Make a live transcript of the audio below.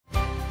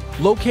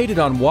Located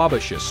on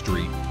Wabasha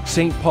Street,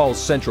 St.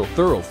 Paul's Central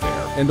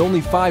Thoroughfare, and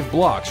only 5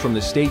 blocks from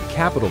the state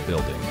capitol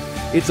building,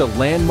 it's a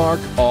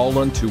landmark all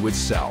unto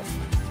itself.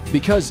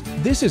 Because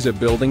this is a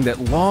building that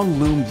long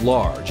loomed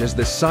large as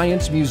the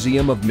Science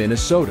Museum of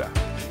Minnesota,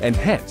 and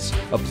hence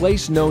a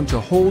place known to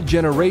whole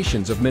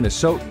generations of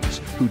Minnesotans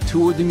who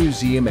toured the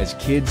museum as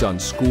kids on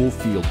school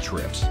field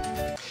trips.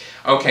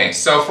 Okay,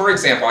 so for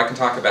example, I can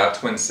talk about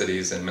Twin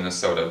Cities in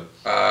Minnesota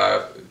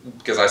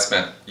because I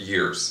spent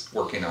years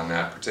working on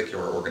that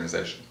particular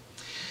organization.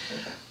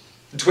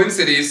 Twin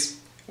Cities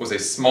was a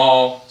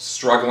small,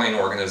 struggling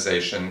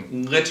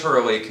organization,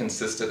 literally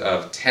consisted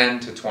of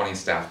 10 to 20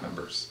 staff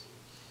members.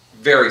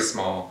 Very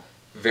small,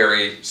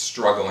 very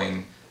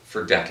struggling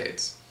for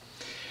decades.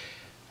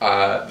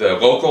 The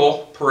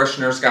local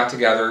parishioners got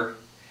together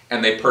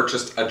and they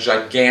purchased a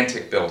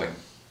gigantic building.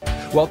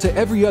 While to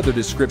every other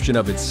description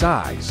of its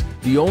size,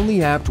 the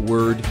only apt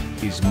word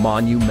is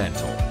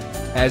monumental.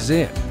 As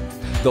in,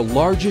 the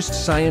largest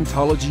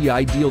Scientology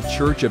ideal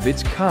church of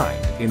its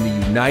kind in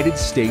the United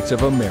States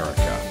of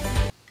America.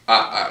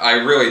 I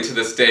really, to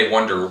this day,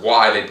 wonder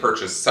why they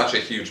purchased such a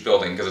huge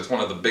building, because it's one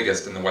of the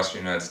biggest in the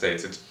Western United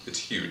States. It's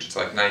huge. It's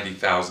like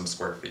 90,000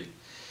 square feet.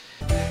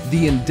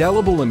 The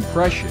indelible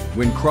impression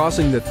when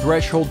crossing the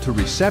threshold to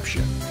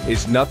reception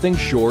is nothing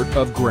short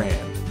of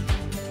grand.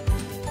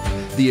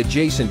 The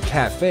adjacent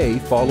cafe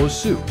follows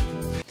suit.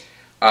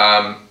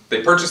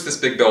 They purchased this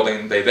big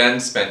building. They then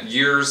spent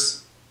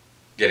years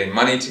getting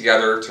money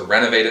together to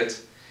renovate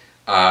it.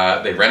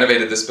 They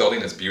renovated this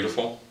building. It's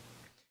beautiful.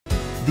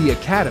 The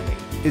Academy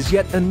is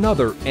yet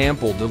another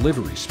ample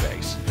delivery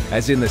space,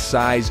 as in the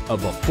size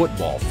of a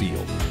football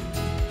field.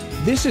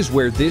 This is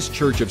where this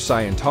Church of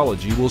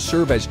Scientology will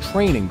serve as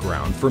training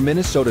ground for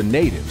Minnesota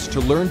natives to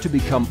learn to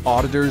become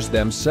auditors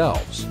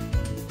themselves.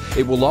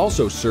 It will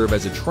also serve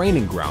as a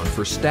training ground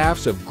for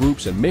staffs of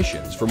groups and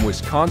missions from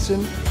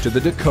Wisconsin to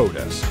the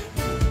Dakotas.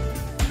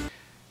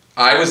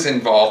 I was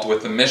involved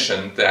with the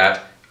mission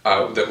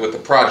with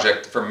the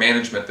project for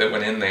management that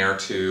went in there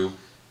to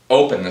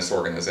open this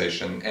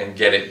organization and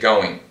get it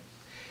going.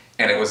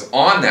 And it was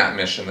on that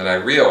mission that I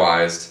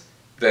realized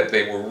that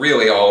they were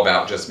really all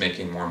about just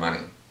making more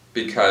money.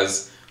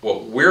 Because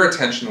what their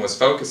attention was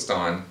focused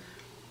on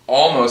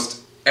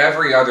almost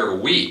every other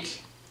week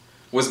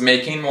was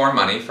making more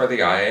money for the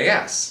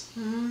IAS.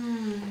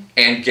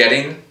 And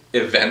getting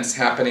events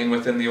happening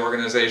within the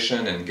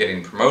organization and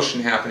getting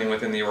promotion happening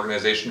within the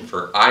organization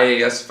for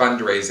IAS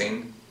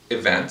fundraising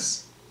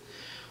events,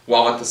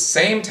 while at the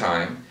same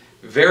time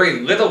very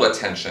little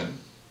attention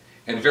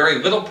and very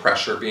little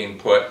pressure being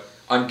put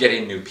on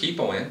getting new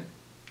people in,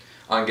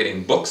 on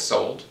getting books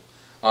sold,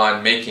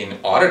 on making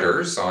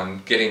auditors,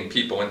 on getting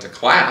people into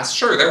class.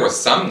 Sure, there was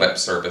some lip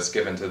service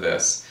given to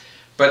this,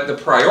 but the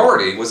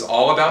priority was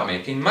all about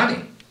making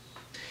money.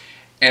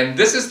 And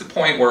this is the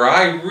point where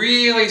I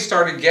really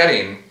started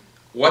getting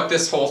what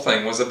this whole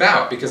thing was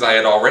about, because I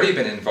had already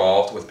been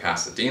involved with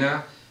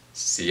Pasadena,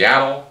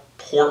 Seattle,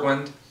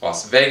 Portland,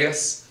 Las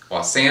Vegas,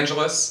 Los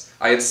Angeles.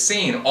 I had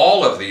seen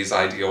all of these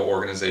ideal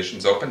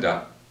organizations opened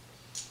up,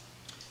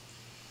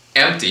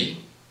 empty,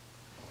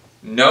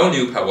 no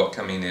new public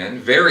coming in,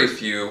 very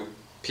few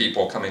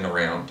people coming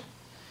around.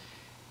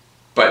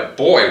 But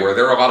boy, were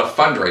there a lot of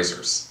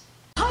fundraisers.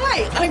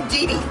 Hi, I'm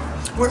Dee Dee.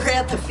 We're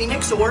at the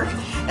Phoenix Org,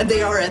 and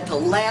they are at the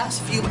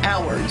last few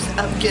hours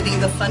of getting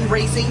the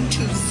fundraising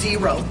to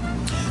zero.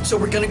 So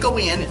we're going to go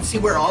in and see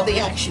where all the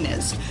action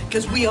is,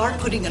 because we are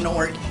putting an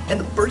org in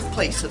the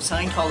birthplace of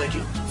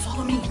Scientology.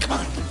 Follow me, come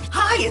on.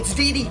 Hi, it's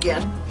Dee Dee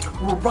again.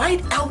 We're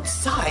right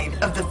outside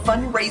of the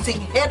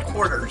fundraising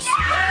headquarters.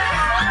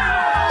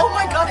 Oh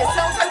my God, it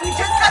sounds like we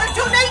just got a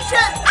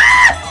donation!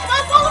 Ah! Come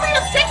on, follow me,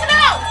 let's check it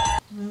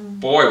out!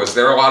 Boy, was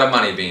there a lot of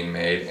money being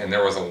made, and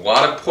there was a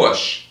lot of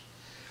push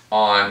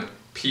on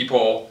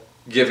people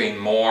giving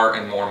more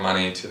and more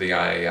money to the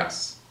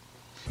IAS.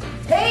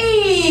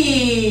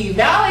 Hey!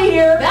 Valley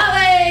here!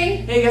 Valley!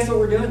 Hey, guess what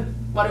we're doing?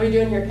 What are we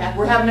doing here, Kath?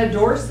 We're having a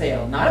door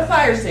sale, not a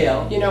fire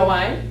sale. You know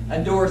why?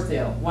 A door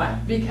sale. Why?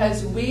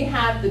 Because we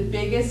have the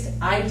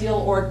biggest ideal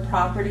org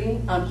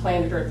property on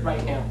planet Earth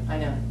right now. I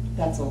know.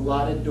 That's a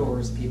lot of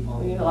doors, people.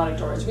 We need a lot of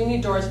doors. We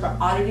need doors for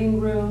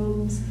auditing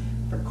rooms,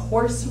 for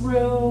course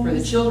rooms. For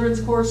the children's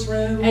course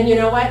room. And you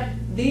know what?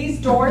 These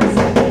doors,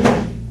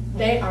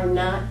 they are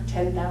not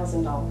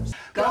 $10,000.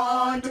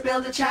 Going to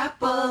build a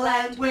chapel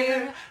and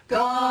we're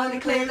going to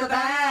clear the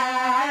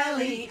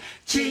valley.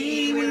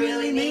 Gee, we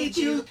really need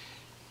you.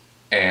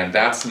 And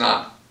that's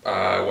not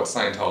what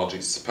Scientology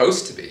is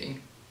supposed to be,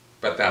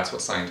 but that's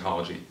what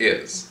Scientology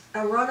is.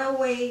 A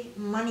runaway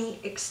money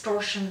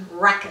extortion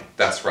racket.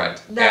 That's right.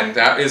 And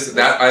that is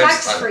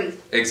tax-free.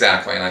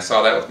 Exactly, and I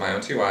saw that with my own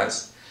 2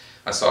 eyes.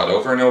 I saw it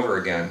over and over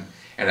again,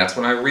 and that's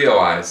when I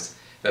realized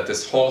that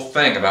this whole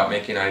thing about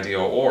making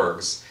ideal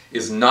orgs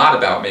is not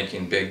about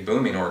making big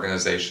booming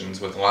organizations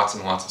with lots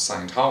and lots of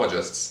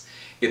Scientologists.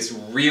 It's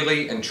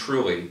really and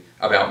truly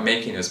about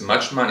making as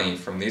much money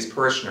from these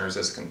parishioners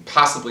as can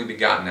possibly be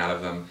gotten out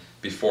of them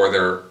before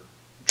they're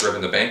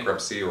driven to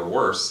bankruptcy or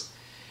worse,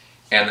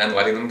 and then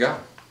letting them go.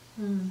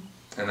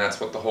 And that's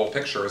what the whole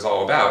picture is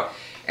all about.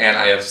 And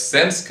I have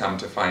since come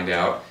to find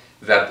out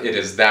that it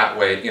is that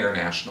way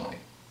internationally.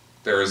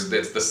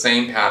 It's the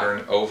same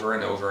pattern over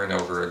and over and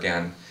over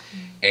again.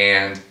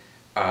 And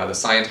the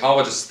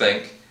Scientologists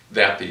think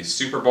that the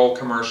Super Bowl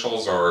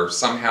commercials are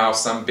somehow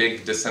some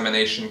big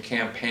dissemination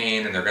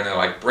campaign, and they're going to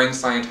like bring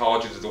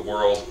Scientology to the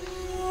world.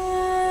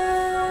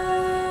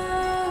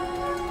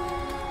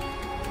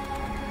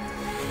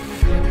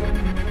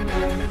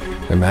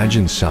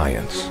 Imagine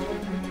science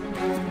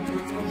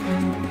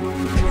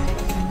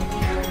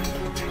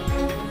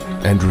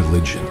and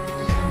religion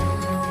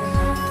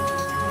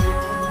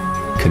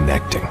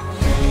connecting.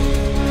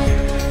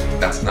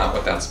 That's not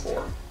what that's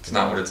for. It's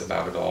not what it's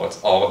about at all.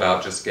 It's all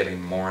about just getting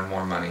more and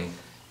more money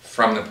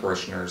from the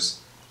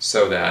parishioners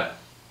so that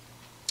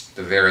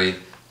the very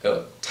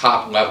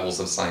top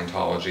levels of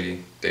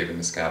Scientology, David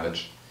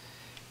Miscavige,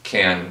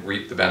 can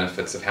reap the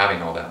benefits of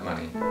having all that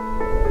money.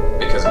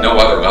 Because no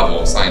other level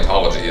of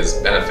Scientology is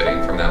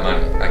benefiting from that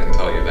money. I can